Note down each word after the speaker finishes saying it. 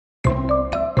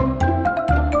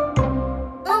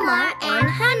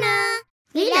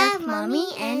love Mommy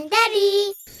and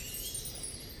Daddy.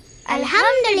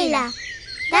 Alhamdulillah,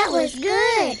 that was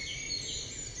good.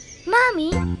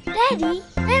 Mommy, Daddy,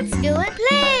 let's go and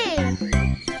play.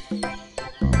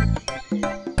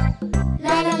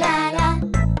 La la la la,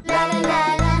 la la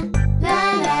la la, la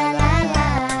la la la.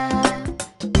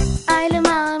 I love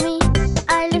Mommy,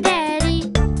 I love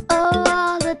Daddy, oh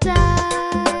all the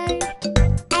time.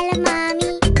 I love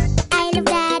Mommy, I love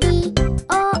Daddy,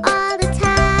 oh all the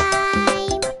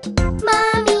time.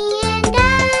 Mommy and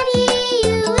Daddy,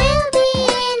 you will be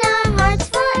in our hearts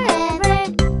forever.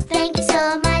 Thank you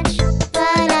so much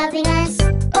for loving us,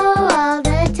 oh all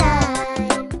the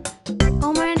time.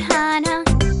 Omar and Hana,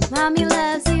 Mommy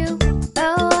loves you,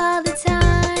 oh all the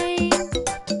time.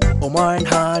 Omar and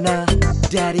Hana,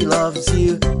 Daddy loves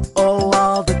you, oh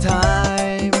all the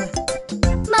time.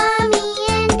 Mommy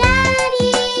and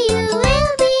Daddy, you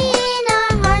will be in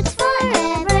our hearts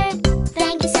forever.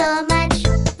 Thank you so much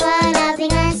for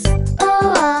loving us,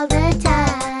 oh all the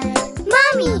time.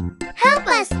 Mommy, help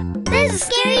us! There's a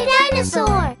scary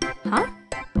dinosaur. Huh?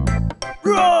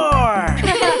 Roar!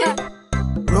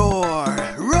 Roar!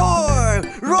 Roar!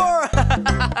 Roar!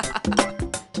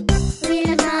 We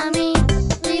love Mommy,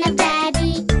 we love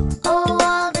Daddy, oh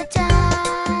all the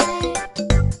time.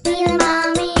 We love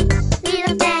Mommy, we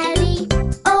love Daddy,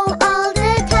 oh all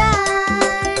the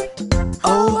time.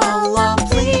 Oh Allah,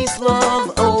 please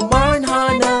love Omar and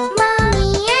Hana.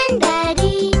 Mommy and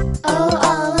Daddy, oh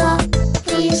Allah,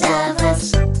 please love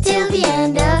us till the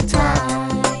end of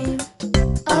time.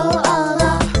 Oh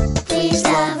Allah, please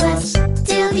love us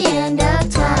till the end of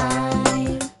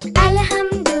time.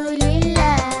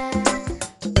 Alhamdulillah,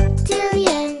 till the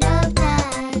end of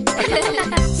time.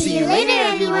 See you later,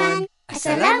 everyone.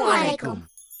 Assalamu alaikum.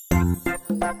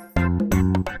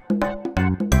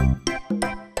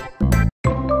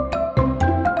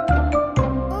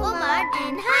 Omar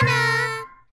and Hana,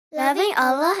 loving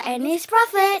Allah and His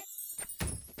Prophet.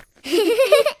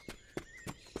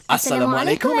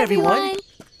 Assalamualaikum, everyone.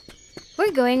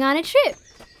 We're going on a trip.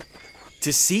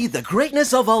 To see the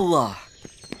greatness of Allah.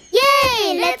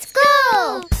 Yay! Let's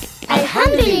go!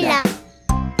 Alhamdulillah.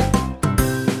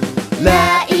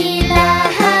 La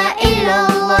ilaha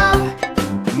illallah,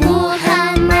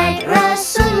 Muhammad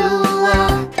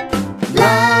Rasulullah.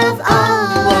 Love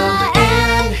Allah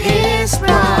and His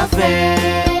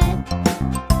Prophet.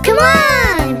 Come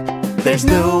on! There's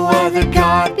no other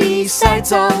God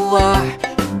besides Allah.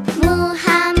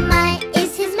 Muhammad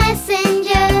is His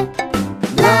messenger.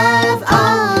 Love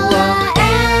Allah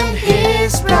and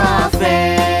His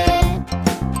Prophet.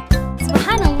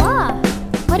 Subhanallah,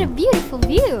 what a beautiful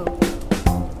view.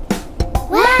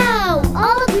 Wow!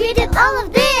 Allah created all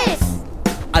of this!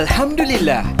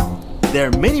 Alhamdulillah. There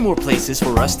are many more places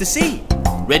for us to see.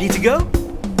 Ready to go?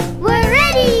 We're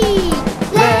ready!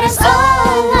 Let us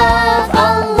all love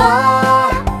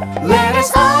Allah. Let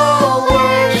us all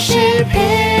worship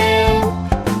Him.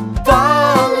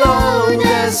 Follow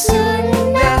the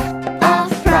sunnah of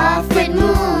Prophet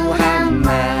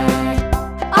Muhammad.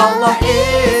 Allah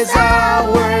is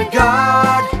our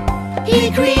God.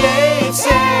 He creates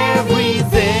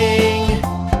everything.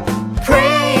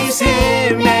 Praise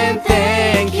Him and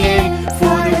thank Him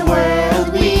for the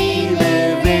world we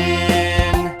live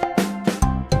in.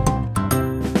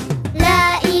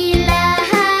 La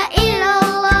ilaha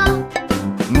illallah,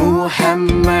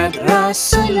 Muhammad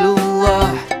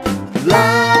Rasulullah.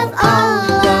 Love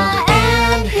Allah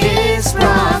and His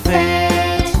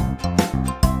Prophet.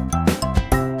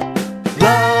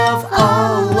 Love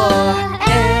Allah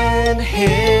and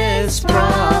His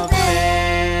Prophet.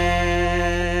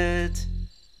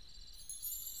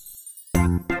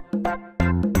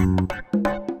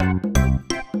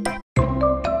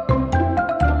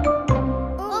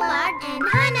 Omar and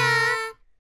Hana.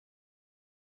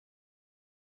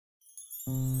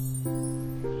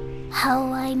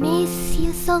 How I miss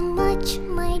you so much,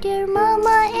 my dear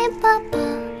Mama and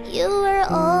Papa. You were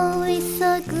always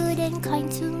so good and kind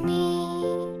to me.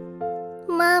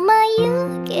 Mama,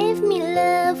 you gave me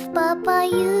love. Papa,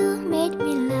 you made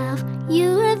me laugh.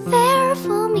 You were there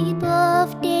for me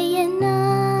both day and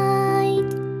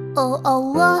night. Oh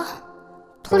Allah,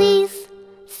 please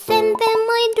send them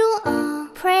my dua.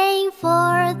 Praying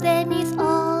for them is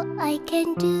all I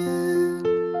can do.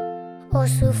 Oh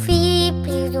Sufi,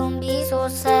 please don't be so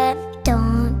sad.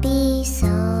 Don't be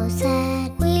so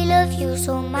sad. We love you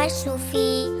so much,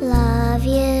 Sufi. Love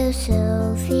you,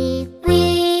 Sufi.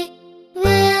 We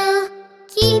will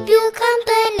keep you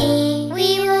company.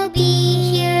 We will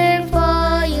be here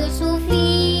for you,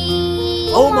 Sufi.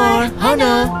 Omar,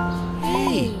 Hana.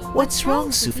 Hey, what's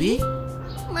wrong, Sufi?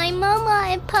 My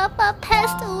mama and papa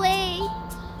passed away.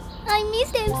 I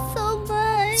miss them so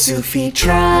much. Sufi,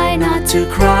 try not to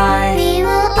cry. We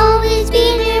will always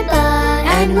be nearby,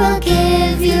 And we'll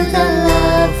give you the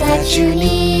love that you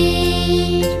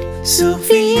need.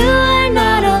 Sufi, you are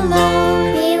not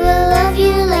alone. we will love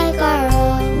you like our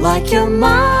own. Like your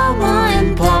mama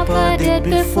and papa did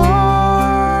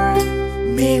before.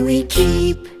 May we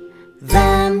keep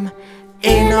them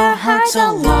in our hearts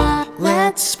a lot.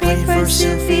 Let's pray for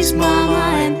Sufi's mama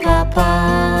and papa.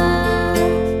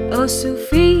 Oh,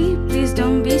 Sufi, please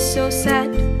don't be so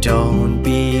sad. Don't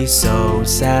be so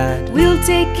sad. We'll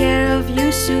take care of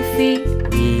you, Sufi.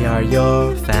 We are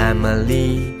your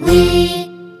family. We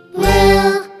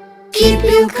will keep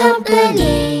you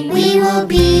company. We will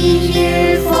be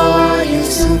here for you,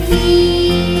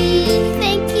 Sufi.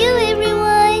 Thank you,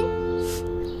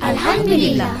 everyone.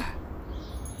 Alhamdulillah.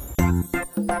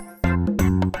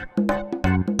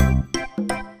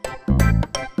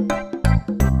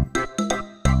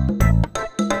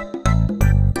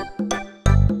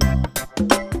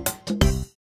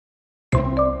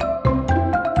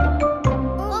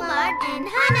 Omar and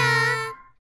Hana.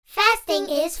 Fasting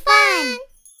is fun.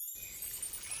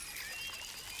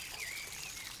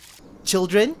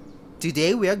 Children,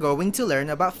 today we are going to learn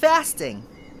about fasting.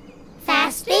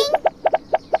 Fasting?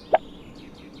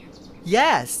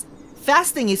 Yes,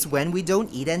 fasting is when we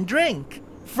don't eat and drink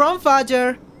from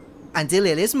Fajr until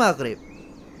it is Maghrib.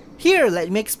 Here, let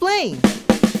me explain.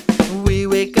 We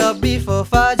wake up before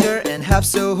Fajr and have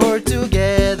suhoor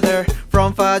together.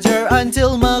 From Fajr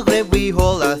until Maghrib we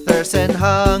hold our thirst and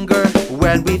hunger.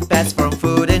 When we fast from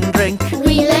food and drink,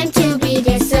 We learn to be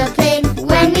disciplined.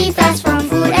 When we fast from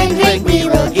food and drink, we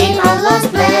will gain Allah's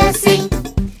blessing.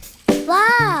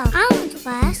 Wow, I want to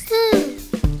fast too.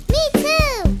 Me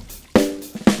too.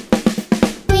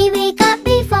 We wake up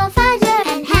before Fajr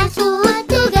and have suhoor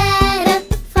together.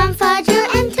 From Fajr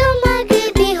until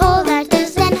Maghrib, we hold our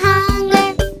thirst and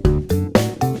hunger.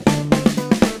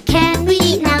 Can we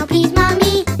eat now, please,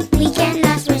 mommy? We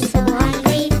cannot, we're so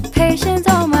hungry. Patience,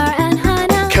 Omar and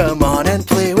Hana. Come on and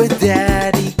play with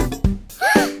Daddy.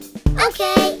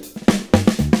 Okay.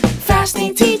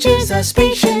 Fasting teaches us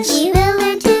patience. We will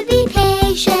learn to be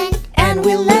patient. And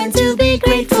we'll learn to be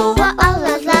grateful. For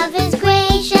Allah's love is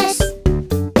gracious.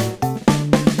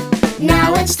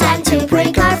 Now it's time to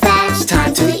break our fast.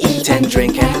 Time to eat and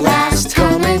drink at last.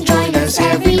 Come and join us,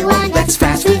 everyone. Let's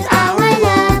fast with our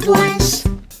loved ones.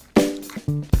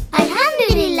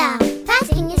 Alhamdulillah,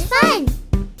 fasting is fun.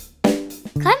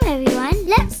 Come everyone,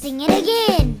 let's sing it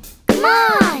again. Come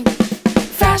on.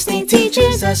 Fasting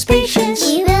teaches us patience.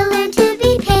 We will learn to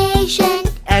be patient.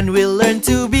 and we'll learn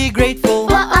to be grateful.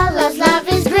 For Allah's love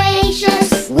is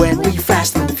gracious. When we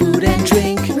fast from food and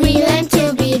drink, We learn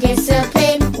to be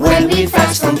disciplined. when we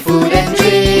fast from food and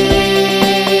drink,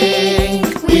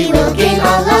 we will gain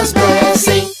Allah's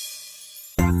blessing.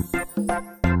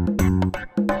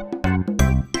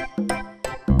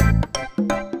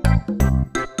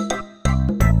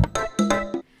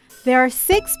 There are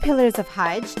 6 pillars of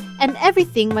Hajj, and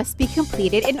everything must be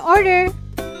completed in order.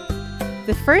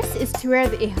 The first is to wear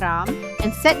the ihram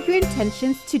and set your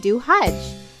intentions to do Hajj.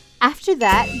 After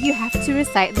that, you have to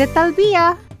recite the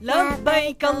talbiyah.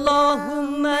 لبيك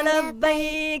اللهم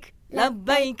لبيك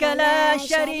لبيك لا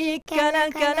شريك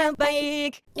لك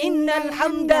لبيك إن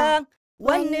الحمد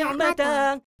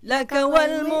والنعمة لك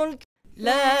والملك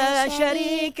لا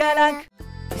شريك لك.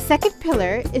 The second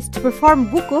pillar is to perform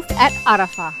wukuf at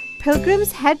Arafah.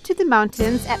 Pilgrims head to the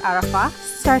mountains at Arafah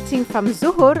starting from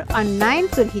Zuhur on 9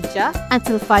 Zulhijjah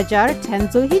until Fajr 10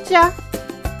 Zulhijjah.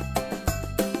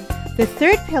 The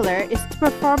third pillar is to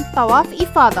perform Tawaf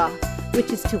Ifadah, which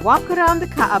is to walk around the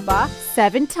Kaaba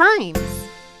 7 times.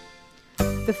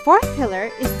 The fourth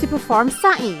pillar is to perform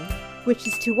Sa'i, which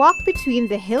is to walk between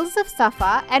the hills of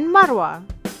Safa and Marwa.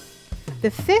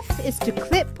 The fifth is to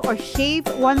clip or shave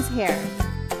one's hair.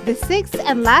 The sixth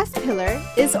and last pillar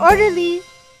is orderly.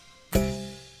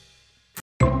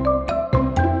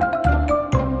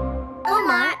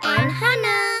 Omar and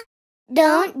Hana.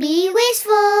 Don't be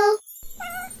wasteful.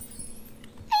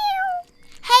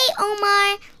 Hey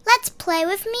Omar, let's play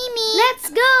with Mimi. Let's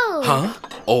go. Huh?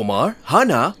 Omar?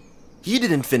 Hana? You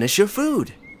didn't finish your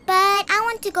food. But I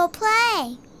want to go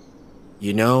play.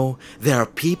 You know, there are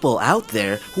people out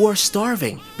there who are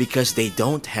starving because they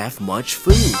don't have much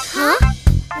food. Huh?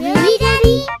 Really,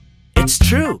 Daddy? It's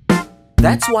true.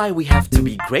 That's why we have to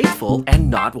be grateful and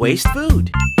not waste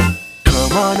food.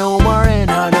 Come on, Omar and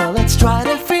Hana, let's try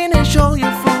to finish all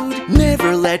your food.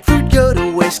 Never let food go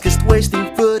to waste, 'cause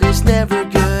wasting food is never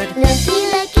good. Lucky,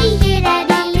 lucky here,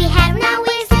 Daddy. We have not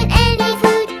wasted any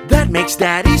food. That makes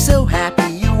Daddy so happy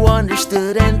you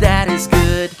understood, and that is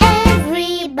good.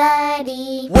 Everybody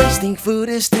everybody. Wasting food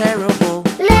is terrible.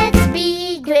 Let's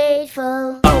be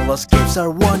grateful. Allah's gifts are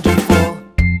wonderful.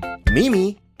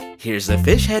 Mimi, here's a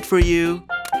fish head for you.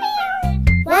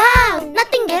 Wow,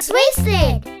 nothing gets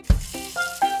wasted.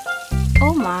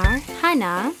 Omar,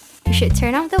 Hana, you should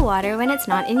turn off the water when it's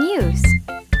not in use.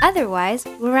 Otherwise,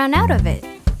 we'll run out of it.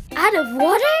 Out of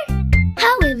water?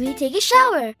 How will we take a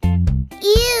shower?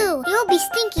 Ew, you'll be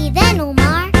stinky then,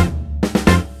 Omar.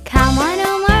 Come on,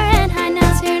 Omar and Hana,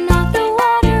 turn off the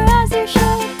water as you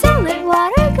should. Don't let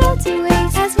water go to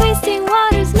waste, as wasting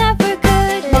water's never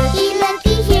good.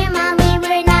 Looky here, Mommy,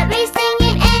 we're not wasting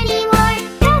it anymore.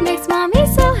 That makes Mommy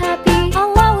so happy.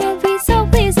 Allah will be so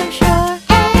pleased, I'm sure.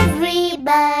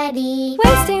 Everybody,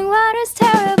 Wasting water's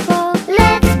terrible.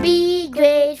 let's be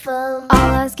grateful.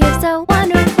 Allah's gifts are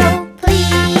wonderful.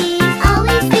 Please,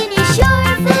 always finish your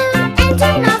food and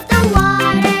turn off the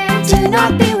water. Do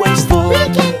not be wasteful. We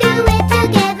can do it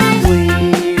together.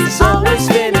 Please always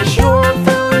finish your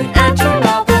food and turn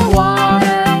off the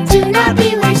water. Do not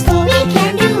be wasteful, we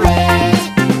can do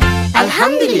it.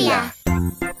 Alhamdulillah.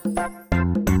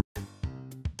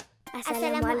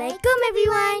 Assalamualaikum,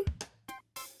 everyone.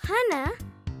 Hana,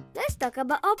 let's talk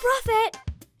about our Prophet.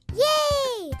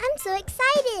 Yay! I'm so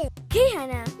excited. Okay,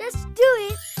 Hana, let's do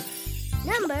it.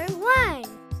 Number 1.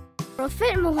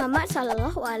 Prophet Muhammad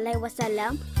sallallahu alaihi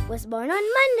wasallam was born on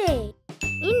Monday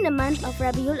in the month of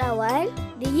Rabiul Awal,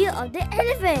 the year of the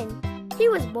elephant. He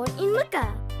was born in Mecca.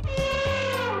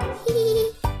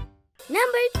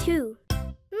 Number 2.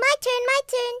 My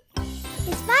turn.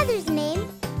 His father's name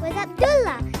was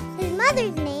Abdullah. His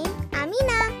mother's name,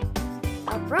 Amina.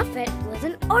 Our Prophet was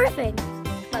an orphan,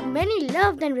 but many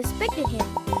loved and respected him.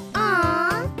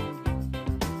 Aww.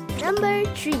 Number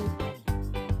 3.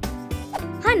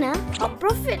 Hana, our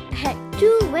Prophet had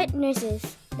 2 wet nurses.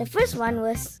 The first one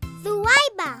was,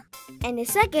 Thuwaiba. and the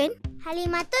second,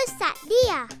 Halimatus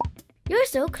Sa'diyah. you're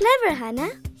so clever, Hana.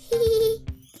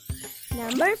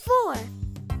 Number 4.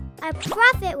 Our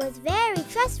prophet was very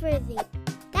trustworthy.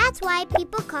 That's why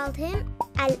people called him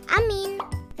Al-Amin,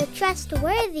 the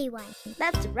trustworthy one.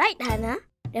 That's right, Hana.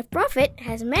 The Prophet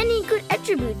has many good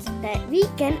attributes that we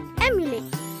can emulate.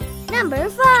 Number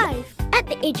 5. At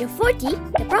the age of 40,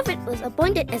 the Prophet was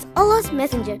appointed as Allah's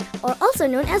messenger, or also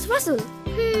known as Rasul.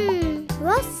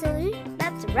 Rasul?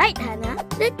 That's right, Hana.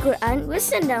 The Quran was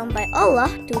sent down by Allah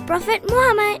to Prophet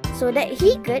Muhammad so that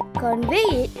he could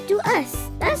convey it to us.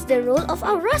 That's the role of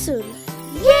our Rasul.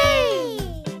 Yay!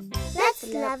 Let's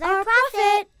love our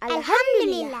prophet.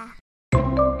 Alhamdulillah.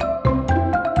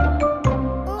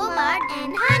 Omar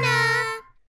and Hana.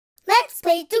 Let's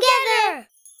play together.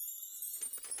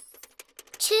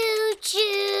 Choo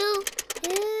choo.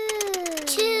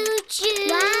 Choo choo.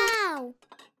 Wow.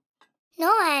 No,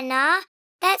 Hana.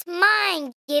 That's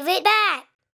mine. Give it back.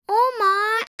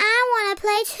 Omar, I want to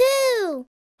play too.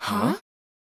 Huh?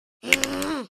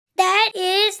 That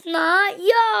is not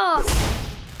yours.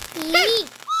 Eek.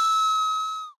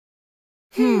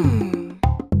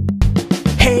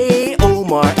 Hey,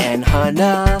 Omar and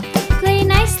Hana. Play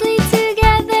nicely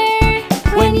together.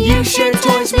 When you share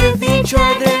toys with each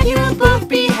other, you'll both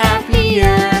be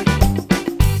happier.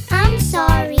 I'm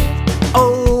sorry.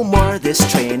 Omar, this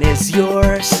train is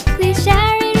yours. Please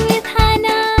share it with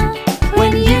Hana.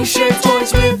 When you share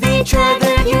toys with each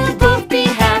other, you'll both be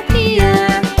happier.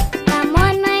 Come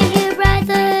on, my dear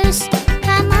brothers.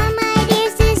 Come on, my dear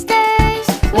sisters.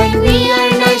 When we are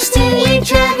nice to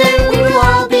each other, we will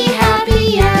all be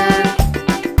happier.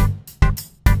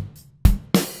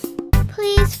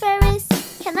 Please, Ferris,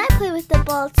 can I play with the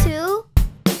ball too?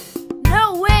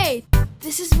 No way!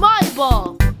 This is my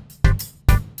ball.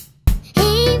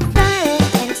 Hey,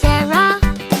 Ferris and Sarah,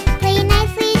 play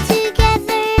nicely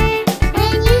together.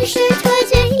 When you share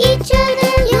toys with each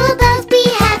other, you'll both be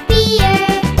happier.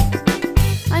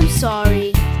 I'm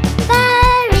sorry.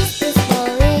 Ferris, this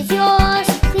ball is yours.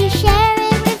 Please share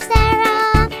it with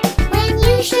Sarah. When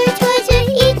you share toys with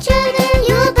each other,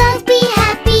 you'll both be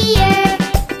happier.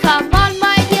 Come on,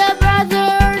 my dear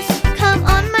brothers. Come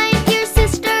on, my dear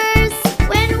sisters.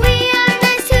 When we are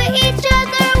nice to each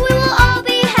other, we will all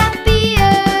be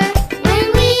happier. When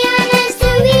we are nice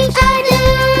to each other,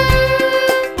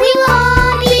 we will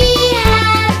all be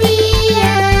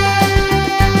happier.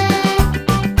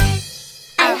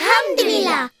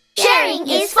 Alhamdulillah, sharing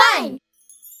is fun.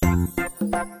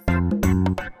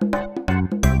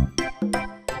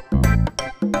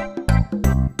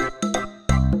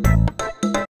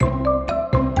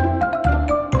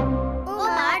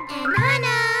 Omar and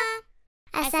Hana.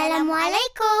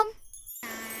 Assalamualaikum.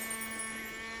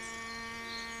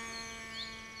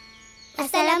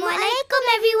 Assalamualaikum,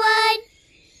 everyone.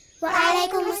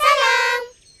 Waalaikumsalam.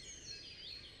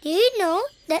 Do you know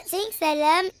that saying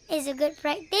salam is a good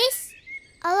practice?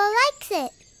 Allah likes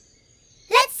it.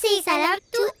 Let's say salam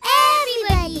to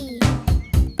everybody.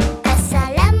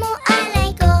 Assalamu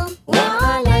alaikum. Wa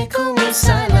alaikum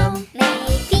assalam.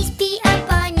 May peace be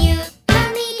upon you,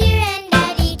 Mommy dear and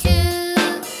Daddy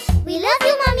too. We love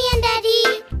you, Mommy and Daddy.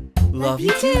 Love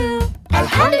you too.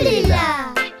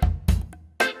 Alhamdulillah.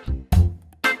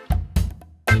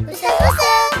 Ustaz.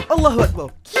 Allahu Akbar.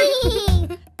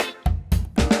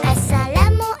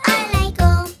 Assalamu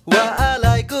alaikum. Wa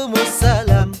alaikum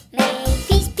assalam. May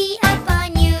peace be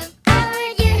upon you, our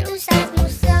dear Ustaz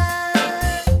Musa.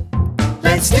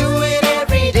 Let's do it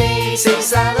every day. Say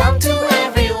salam to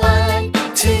everyone.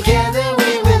 Together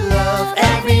we will love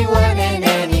everyone and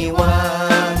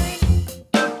anyone.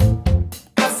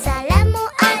 Assalamu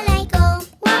alaikum.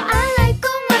 Wa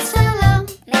alaikum assalam.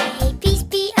 May peace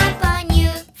be upon you,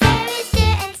 Ferris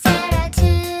dear and Sarah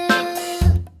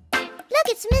too. Look,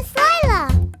 it's Miss Lila.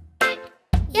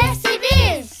 Yes, it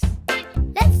is.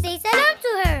 Let's say salam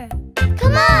to her.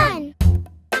 Come on.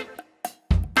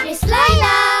 Miss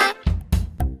Lila.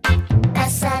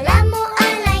 Assalamu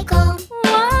alaikum.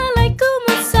 Waalaikum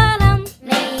assalam.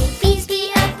 May peace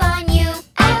be upon you,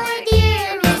 our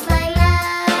dear Miss Lila.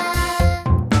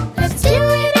 Let's do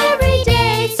it every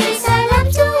day. Say salam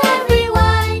to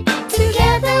everyone.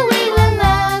 Together we will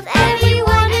love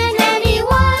everyone and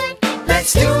anyone.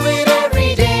 Let's do it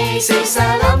every day. Say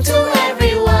salam to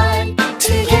everyone.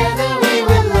 Together we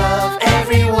will love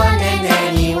everyone and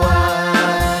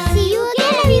anyone. See you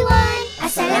again, everyone.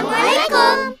 Assalamu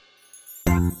alaikum.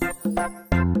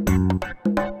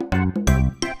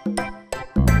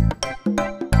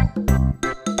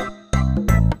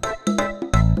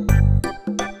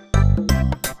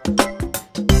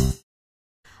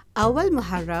 Awal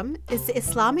Muharram is the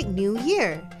Islamic New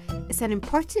Year. It's an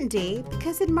important day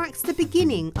because it marks the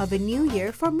beginning of a new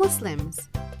year for Muslims.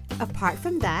 Apart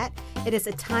from that, it is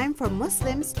a time for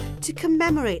Muslims to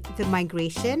commemorate the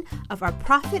migration of our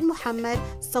Prophet Muhammad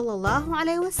sallallahu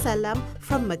alaihi wasallam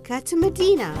from Mecca to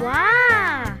Medina.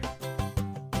 Wow!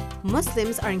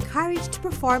 Muslims are encouraged to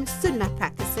perform sunnah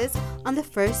practices on the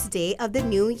first day of the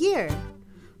new year.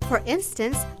 For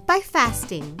instance, by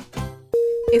fasting.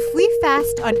 If we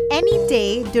fast on any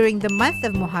day during the month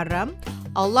of Muharram,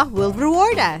 Allah will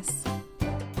reward us.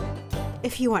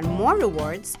 If you want more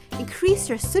rewards, increase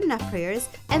your sunnah prayers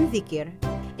and dhikr.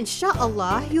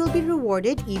 Insha'Allah, you will be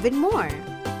rewarded even more.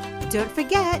 Don't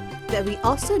forget that we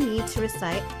also need to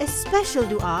recite a special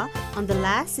dua on the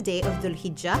last day of Dhul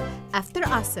Hijjah after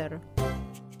Asr.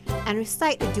 And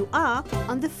recite a dua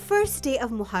on the first day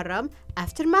of Muharram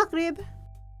after Maghrib.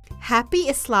 Happy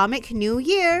Islamic New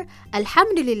Year!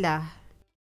 Alhamdulillah!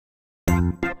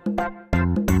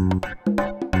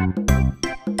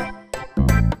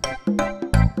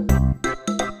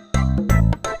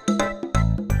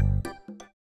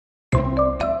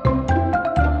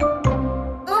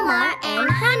 Omar and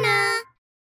Hana.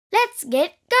 Let's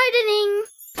get gardening.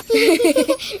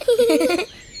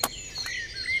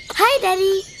 Hi,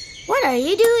 Daddy. What are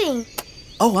you doing?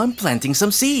 Oh, I'm planting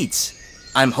some seeds.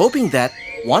 I'm hoping that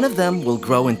one of them will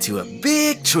grow into a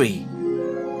big tree.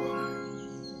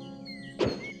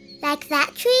 Like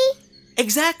that tree?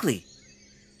 Exactly.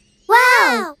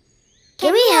 Wow!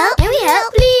 Can we help? Can we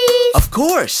help, please? Of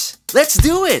course. Let's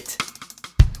do it.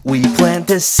 We plant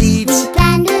the seeds,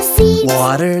 Plant the seeds.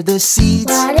 water the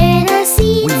seeds, Water the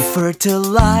seeds. we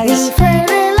fertilize,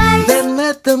 fertilize. then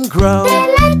let them grow.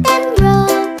 Let them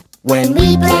grow. When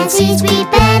We plant seeds, we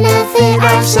benefit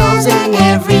ourselves and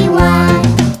everyone.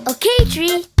 Okay,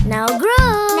 tree. Now grow.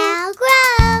 Now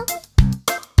grow.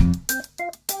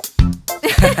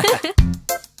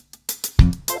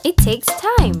 It takes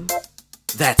time.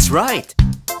 That's right.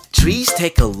 Trees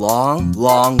take a long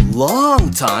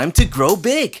time to grow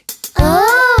big.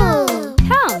 Oh.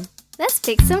 Come, let's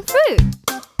pick some fruit.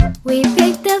 We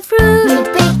pick the fruit. We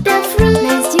pick the fruit.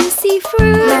 Nice juicy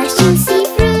fruit. Nice juicy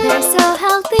fruit. They're so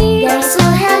healthy. They're so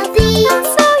healthy. And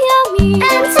so yummy.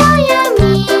 And so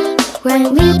yummy. When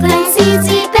we plant seeds,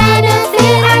 we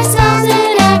benefit ourselves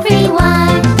and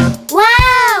everyone.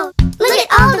 Wow! Look at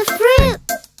all the fruit.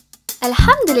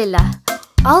 Alhamdulillah.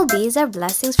 All these are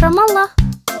blessings from Allah.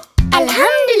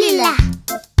 Alhamdulillah.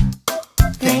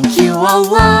 Thank you,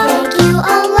 Allah. Thank you,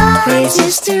 Allah.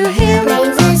 Praises to Him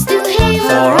Praises to Him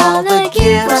for all the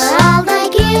gifts For all the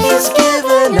gifts He's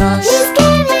given us. He's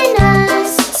given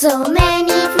us. So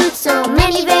many fruits, so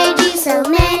many veggies, so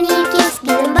many gifts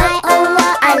given by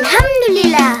Allah.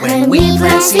 Alhamdulillah. When we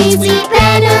plant seeds, we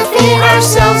benefit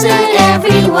ourselves and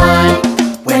everyone.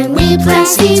 When we plant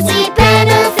seeds, we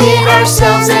benefit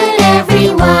ourselves and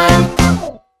everyone.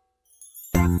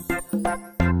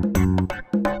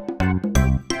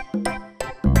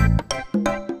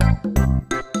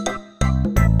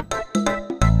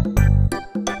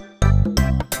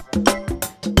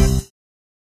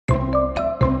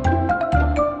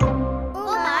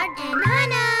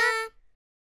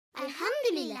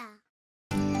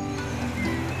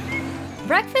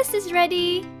 is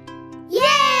ready.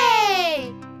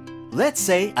 Yay! Let's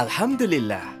say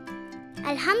Alhamdulillah.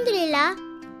 Alhamdulillah.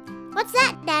 What's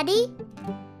that, Daddy?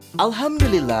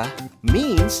 Alhamdulillah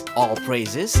means all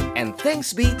praises and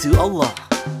thanks be to Allah.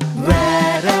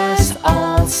 Let us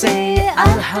all say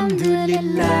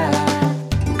Alhamdulillah.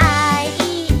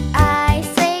 I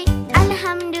say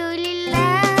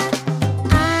Alhamdulillah.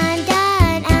 And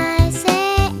then I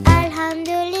say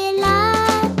Alhamdulillah.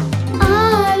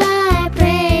 All our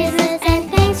praises and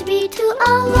thanks be to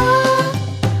Allah.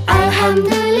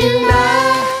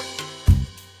 Alhamdulillah.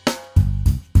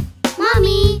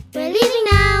 Mommy, we're leaving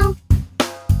now.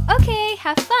 Okay,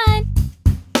 have fun.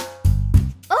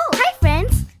 Oh, hi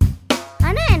friends.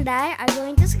 Hana and I are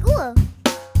going to school.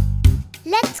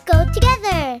 Let's go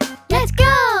together. Let's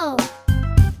go.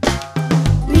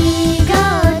 We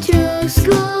go to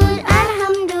school,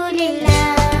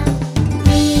 Alhamdulillah.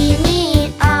 We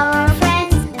meet our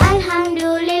friends,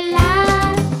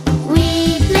 Alhamdulillah.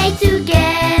 We play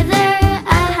together,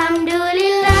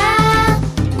 Alhamdulillah.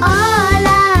 All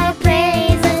our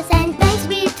praises and thanks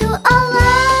be to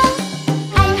Allah,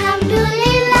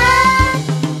 Alhamdulillah.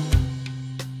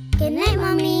 Good night,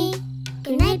 Mommy.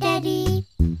 Good night, Daddy.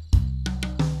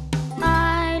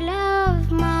 I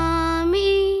love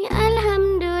Mommy,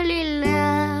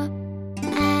 Alhamdulillah.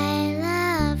 I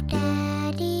love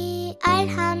Daddy,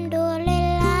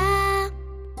 Alhamdulillah.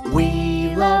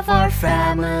 We love our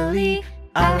family.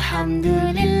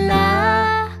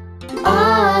 Alhamdulillah.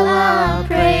 All our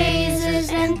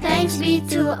praises and thanks be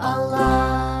to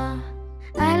Allah.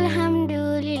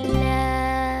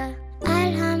 Alhamdulillah.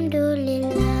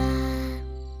 Alhamdulillah.